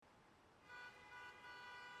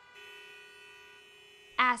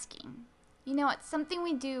Asking. You know, it's something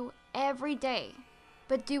we do every day.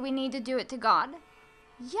 But do we need to do it to God?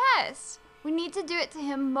 Yes, we need to do it to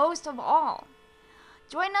Him most of all.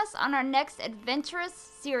 Join us on our next adventurous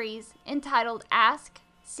series entitled Ask,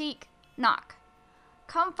 Seek, Knock.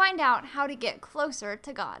 Come find out how to get closer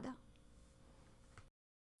to God.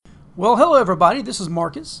 Well, hello everybody. This is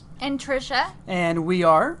Marcus. And Trisha. And we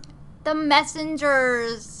are the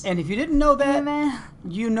messengers. And if you didn't know that, Amen.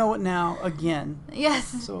 You know it now again.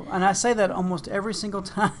 Yes. And I say that almost every single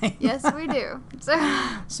time. Yes, we do.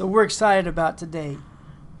 So we're excited about today.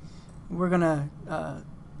 We're going to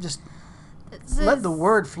just let the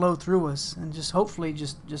word flow through us and just hopefully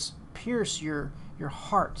just pierce your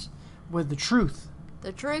heart with the truth.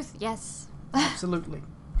 The truth, yes. Absolutely.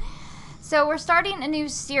 So we're starting a new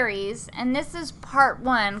series, and this is part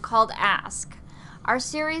 1 called Ask. Our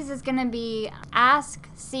series is going to be Ask,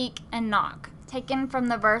 Seek, and Knock, taken from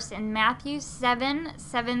the verse in Matthew 7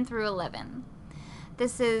 through 11.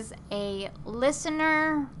 This is a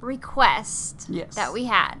listener request that we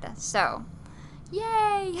had. So,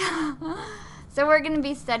 yay! So we're going to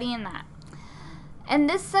be studying that. And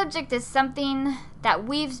this subject is something that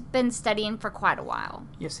we've been studying for quite a while.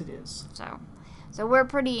 Yes, it is. So we're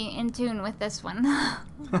pretty in tune with this one.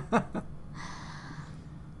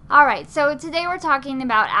 All right, so today we're talking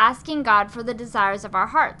about asking God for the desires of our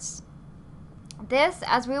hearts. This,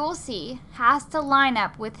 as we will see, has to line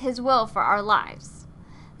up with His will for our lives.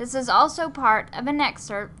 This is also part of an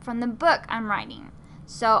excerpt from the book I'm writing.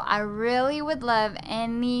 So I really would love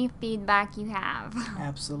any feedback you have.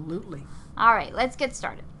 Absolutely. All right, let's get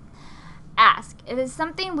started. Ask. It is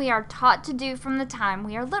something we are taught to do from the time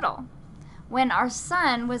we are little. When our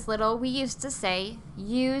son was little, we used to say,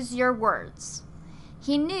 use your words.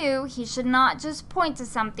 He knew he should not just point to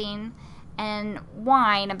something and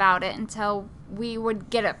whine about it until we would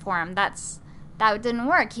get it for him. That didn't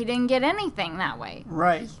work. He didn't get anything that way.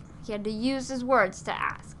 Right. He had to use his words to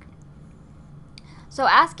ask. So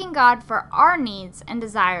asking God for our needs and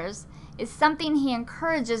desires is something He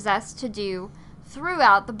encourages us to do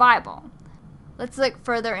throughout the Bible. Let's look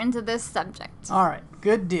further into this subject. All right,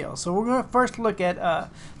 good deal. So we're going to first look at, I'd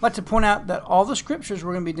like to point out that all the scriptures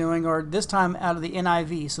we're going to be doing are this time out of the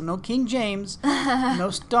NIV. So no King James, no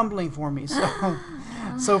stumbling for me. So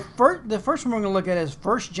the first one we're going to look at is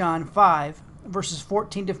 1 John 5, verses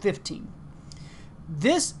 14 to 15.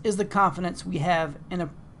 This is the confidence we have in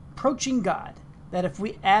approaching God, that if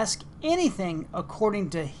we ask anything according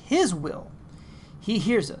to His will, He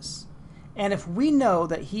hears us. And if we know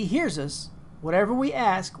that He hears us, whatever we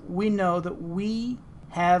ask, we know that we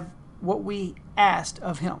have what we asked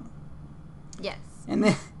of Him. Yes. And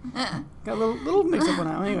then, got a little mixed up on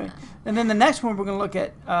that one. Anyway. And then the next one we're going to look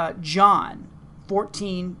at John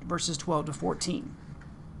 14, verses 12 to 14.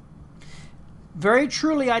 Very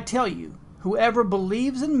truly I tell you, whoever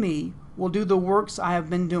believes in me will do the works I have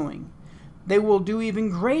been doing. They will do even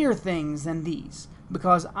greater things than these,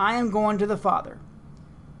 because I am going to the Father.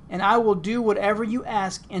 And I will do whatever you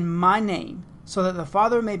ask in my name, so that the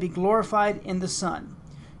Father may be glorified in the Son.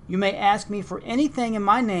 You may ask me for anything in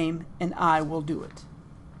my name, and I will do it.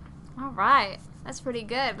 All right. That's pretty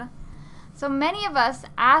good. So many of us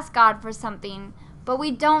ask God for something, but we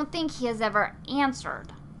don't think He has ever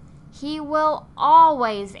answered. He will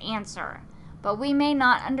always answer, but we may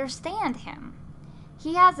not understand Him.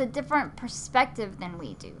 He has a different perspective than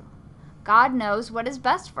we do. God knows what is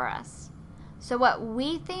best for us. So what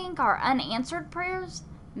we think are unanswered prayers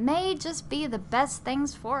may just be the best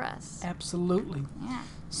things for us. Absolutely. Yeah.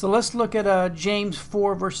 So let's look at James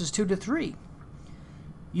 4, verses 2 to 3.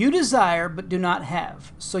 You desire, but do not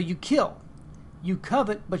have, so you kill. You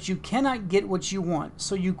covet, but you cannot get what you want,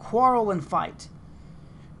 so you quarrel and fight.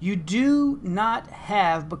 You do not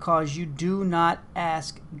have because you do not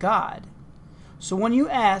ask God. So when you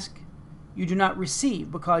ask, you do not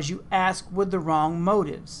receive because you ask with the wrong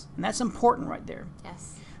motives. And that's important right there.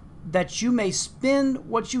 Yes. That you may spend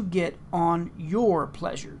what you get on your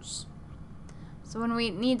pleasures. So when we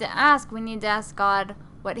need to ask God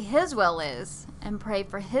what His will is and pray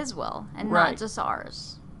for His will and not just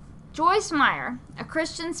ours. Joyce Meyer, a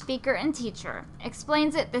Christian speaker and teacher,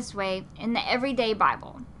 explains it this way in the Everyday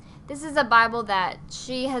Bible. This is a Bible that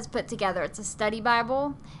she has put together. It's a study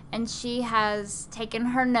Bible, and she has taken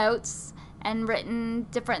her notes and written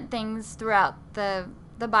different things throughout the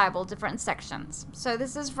Bible, different sections. So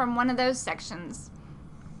this is from one of those sections.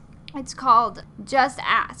 It's called Just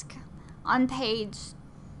Ask, on page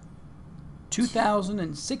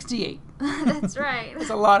 2068. That's right.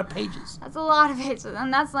 That's a lot of pages. That's a lot of pages,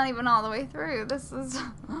 and that's not even all the way through. This is...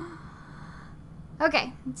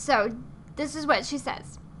 Okay, so this is what she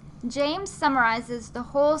says. James summarizes the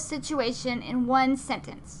whole situation in one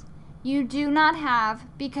sentence. You do not have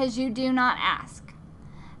because you do not ask.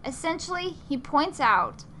 Essentially, he points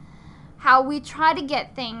out how we try to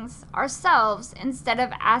get things ourselves instead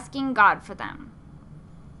of asking God for them.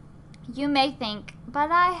 You may think,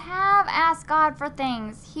 but I have asked God for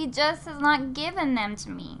things. He just has not given them to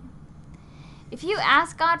me. If you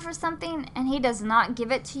ask God for something and he does not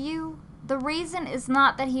give it to you, the reason is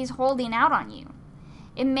not that he's holding out on you.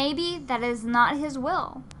 It may be that it is not his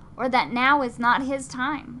will, or that now is not his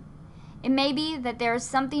time. It may be that there is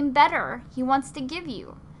something better he wants to give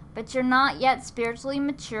you, but you're not yet spiritually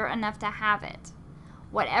mature enough to have it.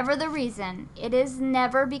 Whatever the reason, it is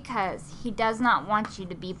never because he does not want you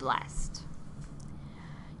to be blessed.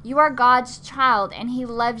 You are God's child and he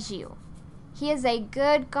loves you. He is a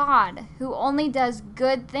good God who only does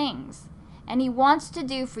good things, and he wants to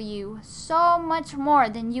do for you so much more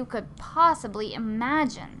than you could possibly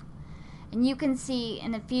imagine. And you can see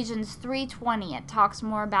in Ephesians 3:20, it talks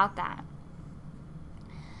more about that.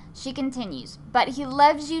 She continues, but he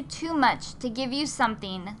loves you too much to give you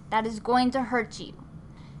something that is going to hurt you.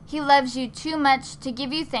 He loves you too much to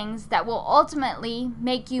give you things that will ultimately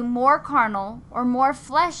make you more carnal or more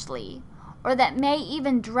fleshly, or that may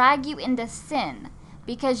even drag you into sin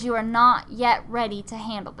because you are not yet ready to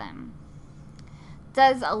handle them.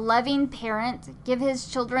 Does a loving parent give his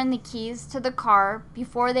children the keys to the car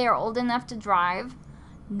before they are old enough to drive?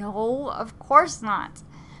 No, of course not,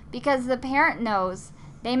 because the parent knows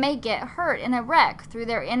they may get hurt in a wreck through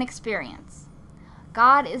their inexperience.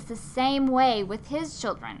 God is the same way with his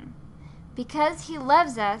children. Because he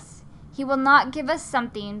loves us, he will not give us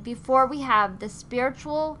something before we have the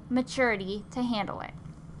spiritual maturity to handle it.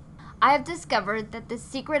 I have discovered that the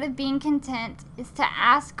secret of being content is to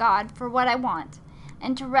ask God for what I want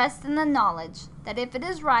and to rest in the knowledge that if it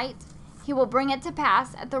is right, he will bring it to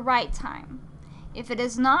pass at the right time. If it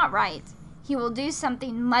is not right, he will do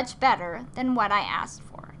something much better than what I asked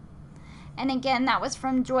for. And again, that was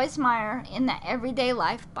from Joyce Meyer in the Everyday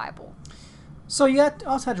Life Bible. So you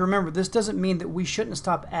also have to remember, this doesn't mean that we shouldn't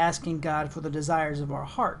stop asking God for the desires of our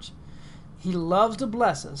heart. He loves to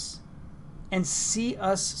bless us and see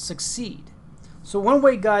us succeed. So one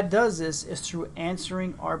way God does this is through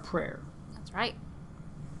answering our prayer. That's right.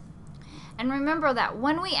 And remember that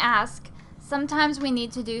when we ask, sometimes we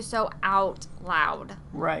need to do so out loud.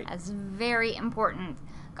 Right. That's very important.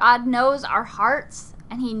 God knows our hearts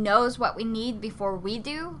and he knows what we need before we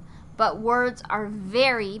do, but words are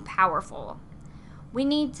very powerful. We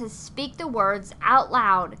need to speak the words out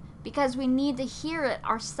loud because we need to hear it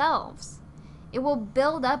ourselves. It will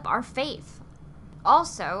build up our faith.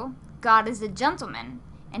 Also, God is a gentleman,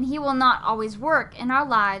 and he will not always work in our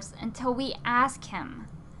lives until we ask him.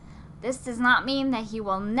 This does not mean that he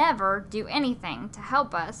will never do anything to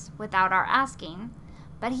help us without our asking,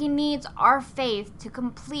 but he needs our faith to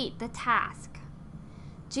complete the task.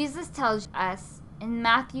 Jesus tells us in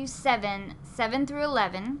Matthew 7 through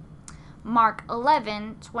 11, Mark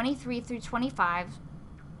 11, 23 through 25,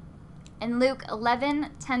 and Luke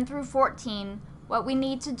 11, 10 through 14, what we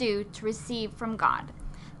need to do to receive from God.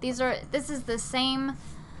 This is the same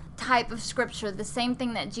type of scripture, the same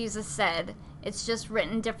thing that Jesus said. It's just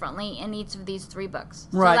written differently in each of these three books.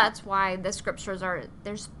 Right. So that's why the scriptures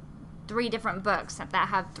there's 3 different books that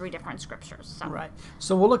have 3 different scriptures. So. Right.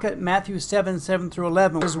 So we'll look at Matthew 7 through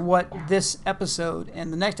 11, which is what this episode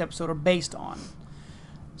and the next episode are based on.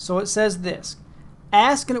 So it says this,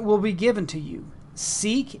 ask and it will be given to you.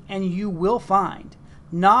 Seek and you will find.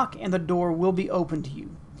 Knock and the door will be opened to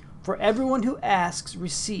you. For everyone who asks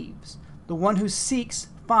receives. The one who seeks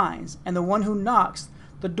finds. And the one who knocks,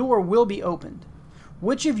 the door will be opened.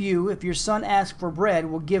 Which of you, if your son asks for bread,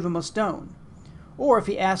 will give him a stone? Or if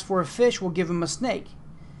he asks for a fish, will give him a snake?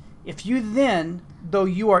 If you then, though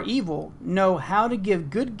you are evil, know how to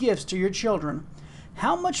give good gifts to your children,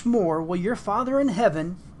 how much more will your Father in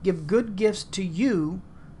heaven give good gifts to you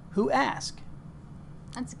who ask?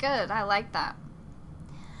 That's good. I like that.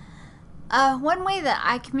 One way that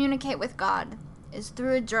I communicate with God is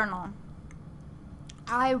through a journal.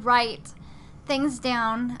 I write things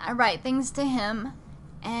down. I write things to him,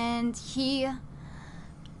 and he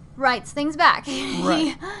writes things back.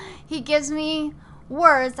 Right. He gives me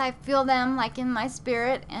words. I feel them like in my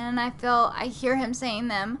spirit, and I hear him saying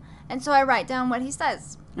them, and so I write down what he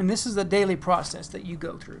says. And this is a daily process that you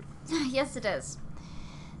go through. Yes, it is.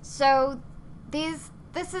 So this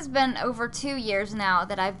has been over 2 years now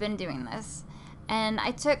that I've been doing this. And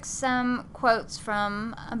I took some quotes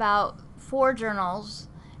from about 4 journals,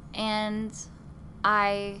 and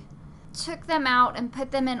I took them out and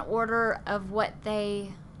put them in order of what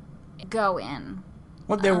they go in.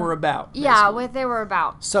 What they were about. Yeah, basically. what they were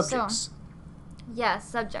about. Subjects. So, yes,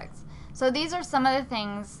 subjects. So these are some of the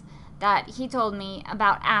things that he told me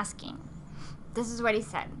about asking. This is what he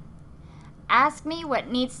said. Ask me what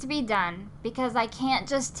needs to be done because I can't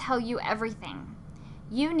just tell you everything.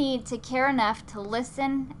 You need to care enough to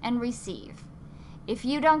listen and receive. If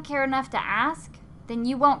you don't care enough to ask, then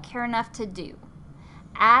you won't care enough to do.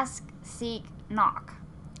 Ask, seek, knock.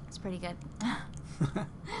 It's pretty good.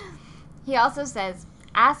 He also says,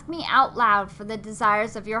 ask me out loud for the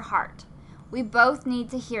desires of your heart. We both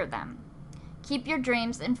need to hear them. Keep your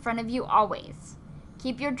dreams in front of you always.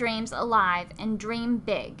 Keep your dreams alive and dream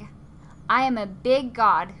big. I am a big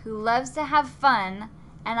God who loves to have fun,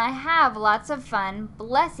 and I have lots of fun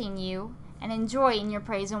blessing you and enjoying your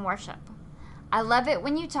praise and worship. I love it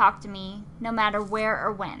when you talk to me, no matter where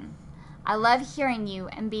or when. I love hearing you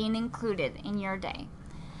and being included in your day.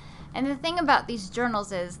 And the thing about these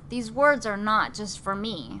journals is, these words are not just for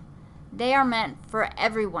me. They are meant for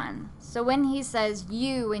everyone. So when he says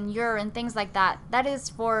you and your and things like that, that is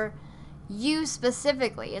for you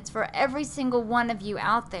specifically. It's for every single one of you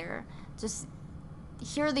out there. Just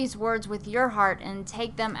hear these words with your heart and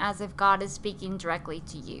take them as if God is speaking directly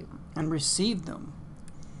to you. And receive them.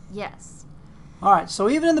 Yes. All right, so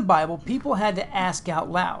even in the Bible, people had to ask out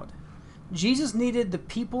loud. Jesus needed the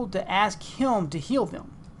people to ask him to heal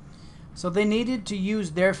them. So they needed to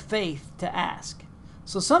use their faith to ask.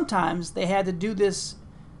 So sometimes they had to do this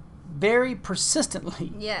very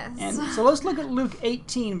persistently. Yes. And so let's look at Luke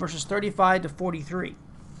 18, verses 35 to 43.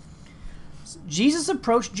 Jesus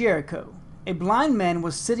approached Jericho. A blind man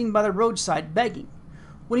was sitting by the roadside begging.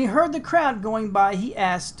 When he heard the crowd going by, he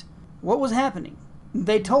asked what was happening.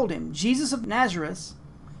 They told him, Jesus of Nazareth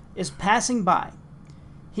is passing by.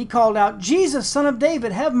 He called out, Jesus, son of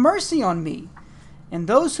David, have mercy on me. And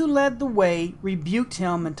those who led the way rebuked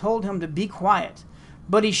him and told him to be quiet.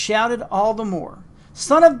 But he shouted all the more,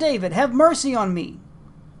 Son of David, have mercy on me.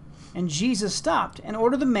 And Jesus stopped and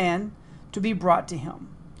ordered the man to be brought to him.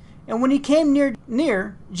 And when he came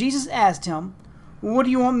near, Jesus asked him, what do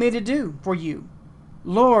you want me to do for you?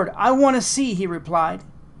 Lord, I want to see, he replied.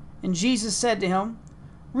 And Jesus said to him,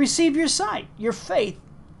 receive your sight. Your faith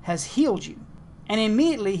has healed you. And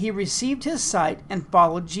immediately he received his sight and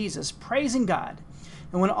followed Jesus, praising God.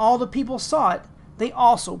 And when all the people saw it, they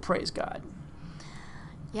also praised God.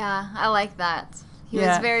 Yeah, I like that. He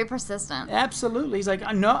was very persistent. Absolutely. He's like,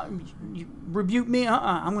 no, you rebuke me?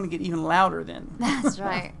 I'm going to get even louder then. That's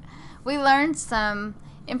right. We learned some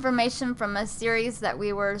information from a series that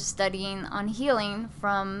we were studying on healing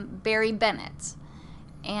from Barry Bennett.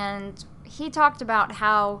 And he talked about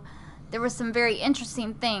how there were some very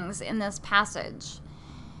interesting things in this passage.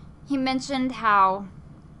 He mentioned how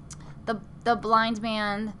the blind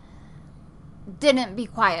man didn't be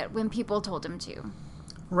quiet when people told him to.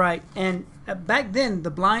 Right. And back then, the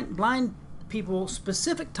blind people,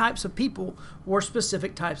 specific types of people, wore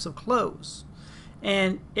specific types of clothes.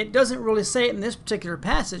 And it doesn't really say it in this particular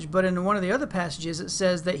passage, but in one of the other passages it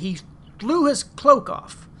says that he blew his cloak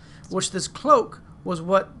off, which this cloak was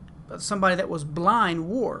what somebody that was blind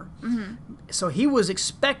wore. Mm-hmm. So he was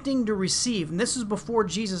expecting to receive, and this is before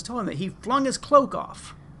Jesus told him that he flung his cloak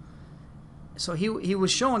off. So he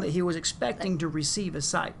was showing that he was expecting to receive his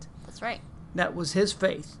sight. That's right. That was his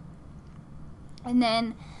faith. And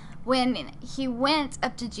then when he went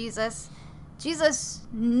up to Jesus, Jesus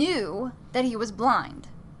knew that he was blind.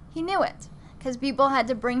 He knew it because people had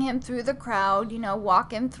to bring him through the crowd,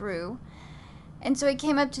 walk him through. And so he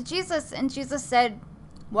came up to Jesus, and Jesus said,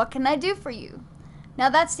 what can I do for you? Now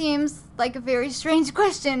that seems like a very strange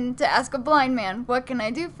question to ask a blind man, what can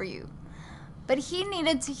I do for you? But he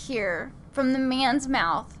needed to hear from the man's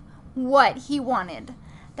mouth what he wanted.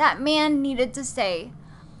 That man needed to say,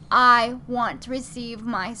 I want to receive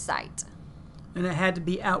my sight. And it had to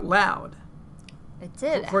be out loud. It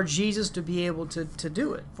did. For Jesus to be able to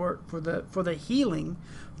do it, for the healing,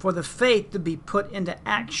 for the faith to be put into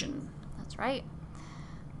action. That's right.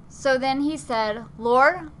 So then he said,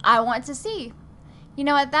 Lord, I want to see.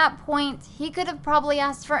 At that point, he could have probably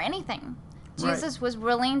asked for anything. Jesus was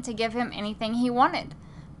willing to give him anything he wanted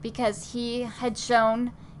because he had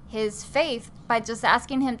shown his faith by just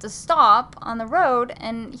asking him to stop on the road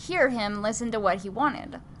and hear him listen to what he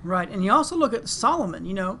wanted. Right. And you also look at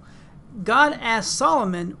Solomon, God asked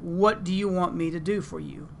Solomon, what do you want me to do for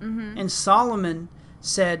you? Mm-hmm. And Solomon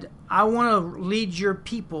said, I want to lead your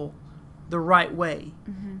people the right way.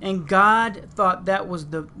 Mm-hmm. And God thought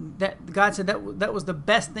God said that was the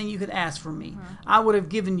best thing you could ask from me. Mm-hmm. I would have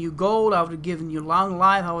given you gold, I would have given you long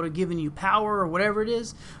life, I would have given you power or whatever it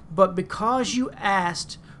is, but because you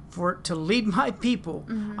asked to lead my people,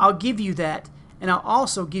 mm-hmm. I'll give you that, and I'll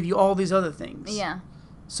also give you all these other things. Yeah.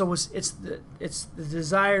 So it's the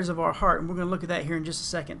desires of our heart, and we're going to look at that here in just a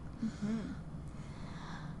second. Mm-hmm.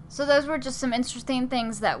 So those were just some interesting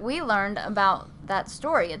things that we learned about that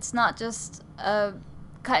story. It's not just a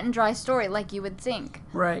cut and dry story like you would think.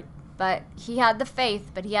 Right. But he had the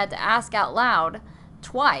faith, but he had to ask out loud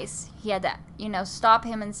twice. He had to, stop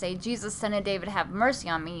him and say, Jesus, Son of David, have mercy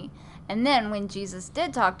on me. And then when Jesus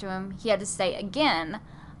did talk to him, he had to say again,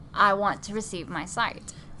 I want to receive my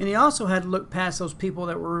sight. And he also had to look past those people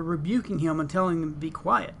that were rebuking him and telling him to be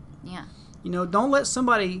quiet. Yeah. Don't let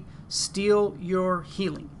somebody steal your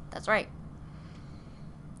healing. That's right.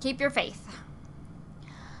 Keep your faith.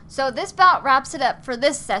 So this about wraps it up for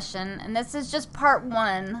this session, and this is just part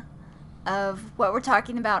 1 of what we're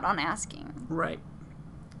talking about on asking. Right.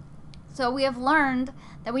 So we have learned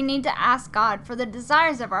that we need to ask God for the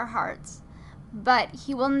desires of our hearts, but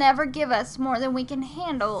he will never give us more than we can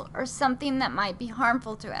handle or something that might be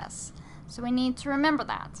harmful to us. So we need to remember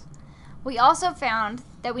that. We also found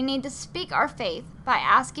that we need to speak our faith by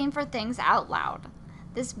asking for things out loud.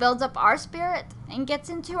 This builds up our spirit and gets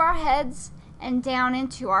into our heads and down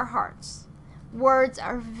into our hearts. Words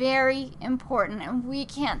are very important, and we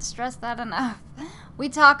can't stress that enough. We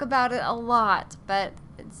talk about it a lot, but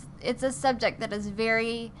it's a subject that is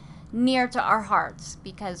very near to our hearts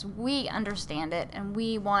because we understand it and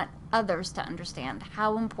we want others to understand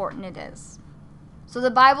how important it is. So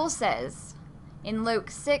the Bible says in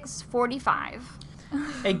Luke 6:45,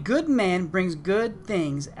 a good man brings good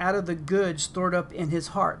things out of the good stored up in his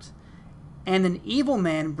heart, and an evil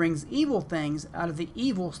man brings evil things out of the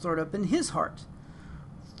evil stored up in his heart.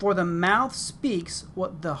 For the mouth speaks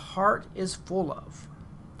what the heart is full of.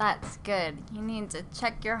 That's good. You need to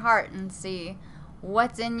check your heart and see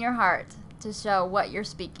what's in your heart to show what you're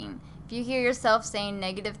speaking. If you hear yourself saying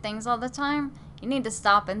negative things all the time, you need to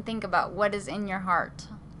stop and think about what is in your heart.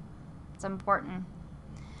 It's important.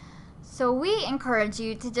 So we encourage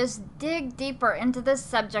you to just dig deeper into this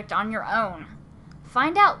subject on your own.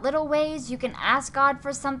 Find out little ways you can ask God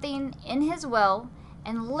for something in his will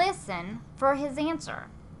and listen for his answer.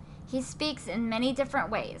 He speaks in many different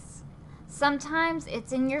ways. Sometimes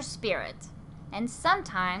it's in your spirit, and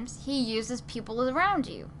sometimes he uses people around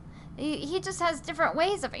you. He just has different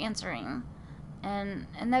ways of answering, and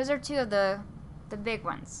those are 2 of the big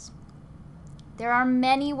ones. There are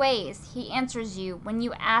many ways he answers you when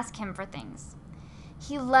you ask him for things.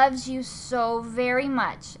 He loves you so very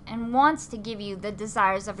much and wants to give you the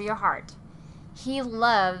desires of your heart. He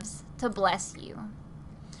loves to bless you.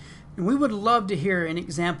 And we would love to hear any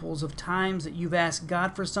examples of times that you've asked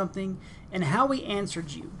God for something and how he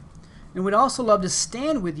answered you. And we'd also love to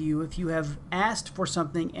stand with you if you have asked for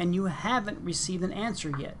something and you haven't received an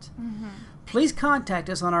answer yet. Mm-hmm. Please contact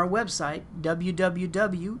us on our website,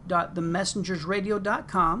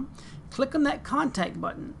 www.themessengersradio.com. Click on that contact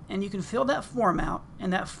button, and you can fill that form out,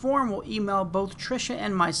 and that form will email both Tricia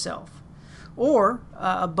and myself. Or,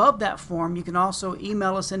 above that form, you can also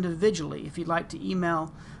email us individually if you'd like to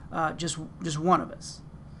email just one of us.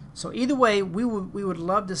 So either way, we would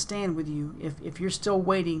love to stand with you if you're still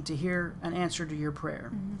waiting to hear an answer to your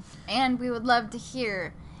prayer. Mm-hmm. And we would love to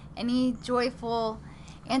hear any joyful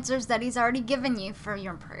answers that he's already given you for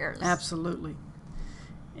your prayers. Absolutely.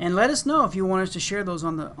 And let us know if you want us to share those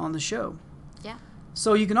on the show. Yeah.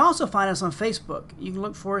 So you can also find us on Facebook. You can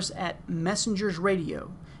look for us at Messengers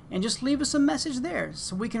Radio and just leave us a message there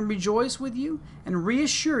so we can rejoice with you and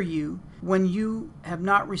reassure you when you have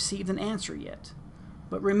not received an answer yet.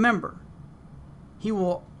 But remember, he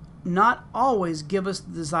will not always give us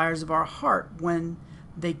the desires of our heart when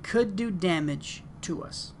they could do damage to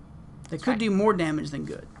us. They could do more damage than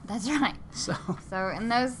good. That's right. So in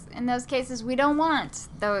those cases, we don't want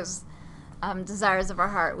those desires of our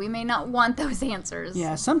heart. We may not want those answers.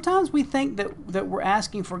 Yeah, sometimes we think that we're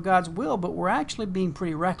asking for God's will, but we're actually being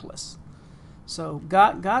pretty reckless. So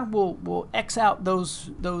God will X out those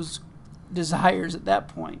desires at that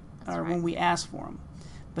point, or when we ask for them.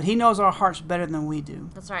 But he knows our hearts better than we do.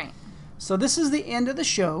 That's right. So this is the end of the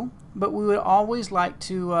show, but we would always like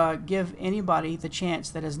to give anybody the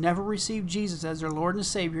chance that has never received Jesus as their Lord and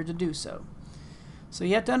Savior to do so. So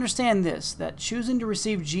you have to understand this, that choosing to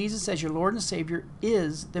receive Jesus as your Lord and Savior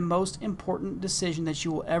is the most important decision that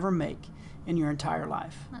you will ever make in your entire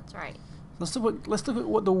life. That's right. Let's look at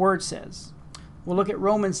what the Word says. We'll look at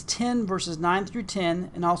Romans 10, verses 9 through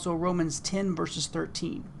 10, and also Romans 10, verses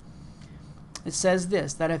 13. It says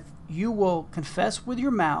this, that if you will confess with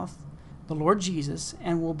your mouth the Lord Jesus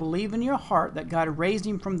and will believe in your heart that God raised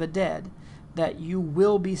him from the dead, that you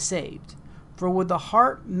will be saved. For with the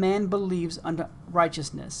heart man believes unto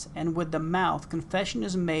righteousness, and with the mouth confession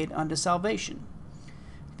is made unto salvation.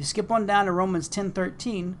 If you skip on down to Romans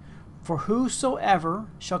 10:13, for whosoever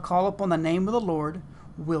shall call upon the name of the Lord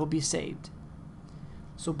will be saved.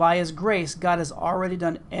 So by his grace, God has already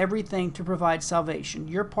done everything to provide salvation.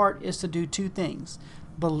 Your part is to do two things: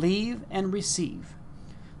 believe and receive.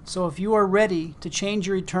 So if you are ready to change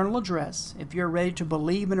your eternal address, if you're ready to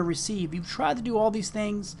believe and to receive, you've tried to do all these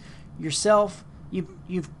things yourself,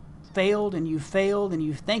 you've failed and you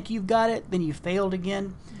think you've got it, then you failed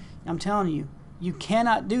again. I'm telling you, you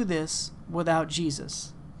cannot do this without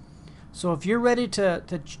Jesus. So if you're ready to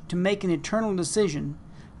make an eternal decision,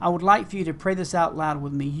 I would like for you to pray this out loud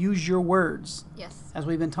with me. Use your words. Yes. As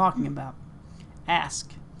we've been talking about.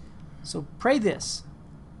 Ask. So pray this.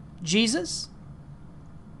 Jesus,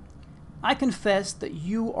 I confess that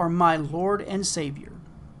you are my Lord and Savior.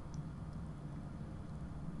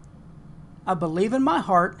 I believe in my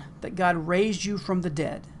heart that God raised you from the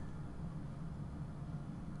dead.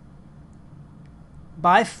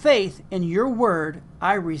 By faith in your word,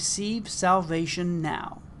 I receive salvation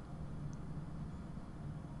now.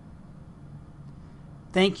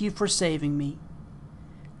 Thank you for saving me.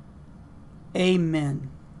 Amen.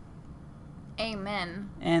 Amen.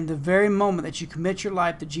 And the very moment that you commit your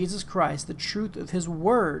life to Jesus Christ, the truth of his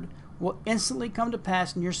word will instantly come to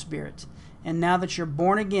pass in your spirit. And now that you're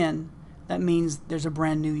born again, that means there's a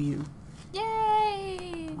brand new you.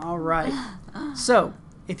 Yay! All right. So,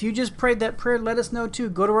 if you just prayed that prayer, let us know too.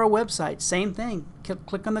 Go to our website. Same thing.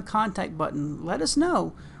 Click on the contact button. Let us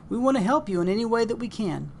know. We want to help you in any way that we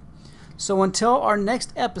can. So until our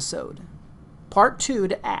next episode, part 2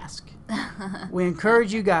 to ask, we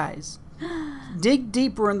encourage you guys, dig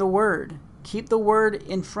deeper in the Word. Keep the Word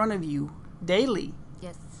in front of you daily.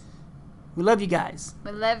 Yes. We love you guys.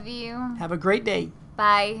 We love you. Have a great day.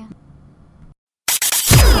 Bye.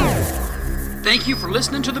 Thank you for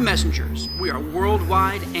listening to The Messengers. We are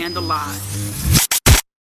worldwide and alive.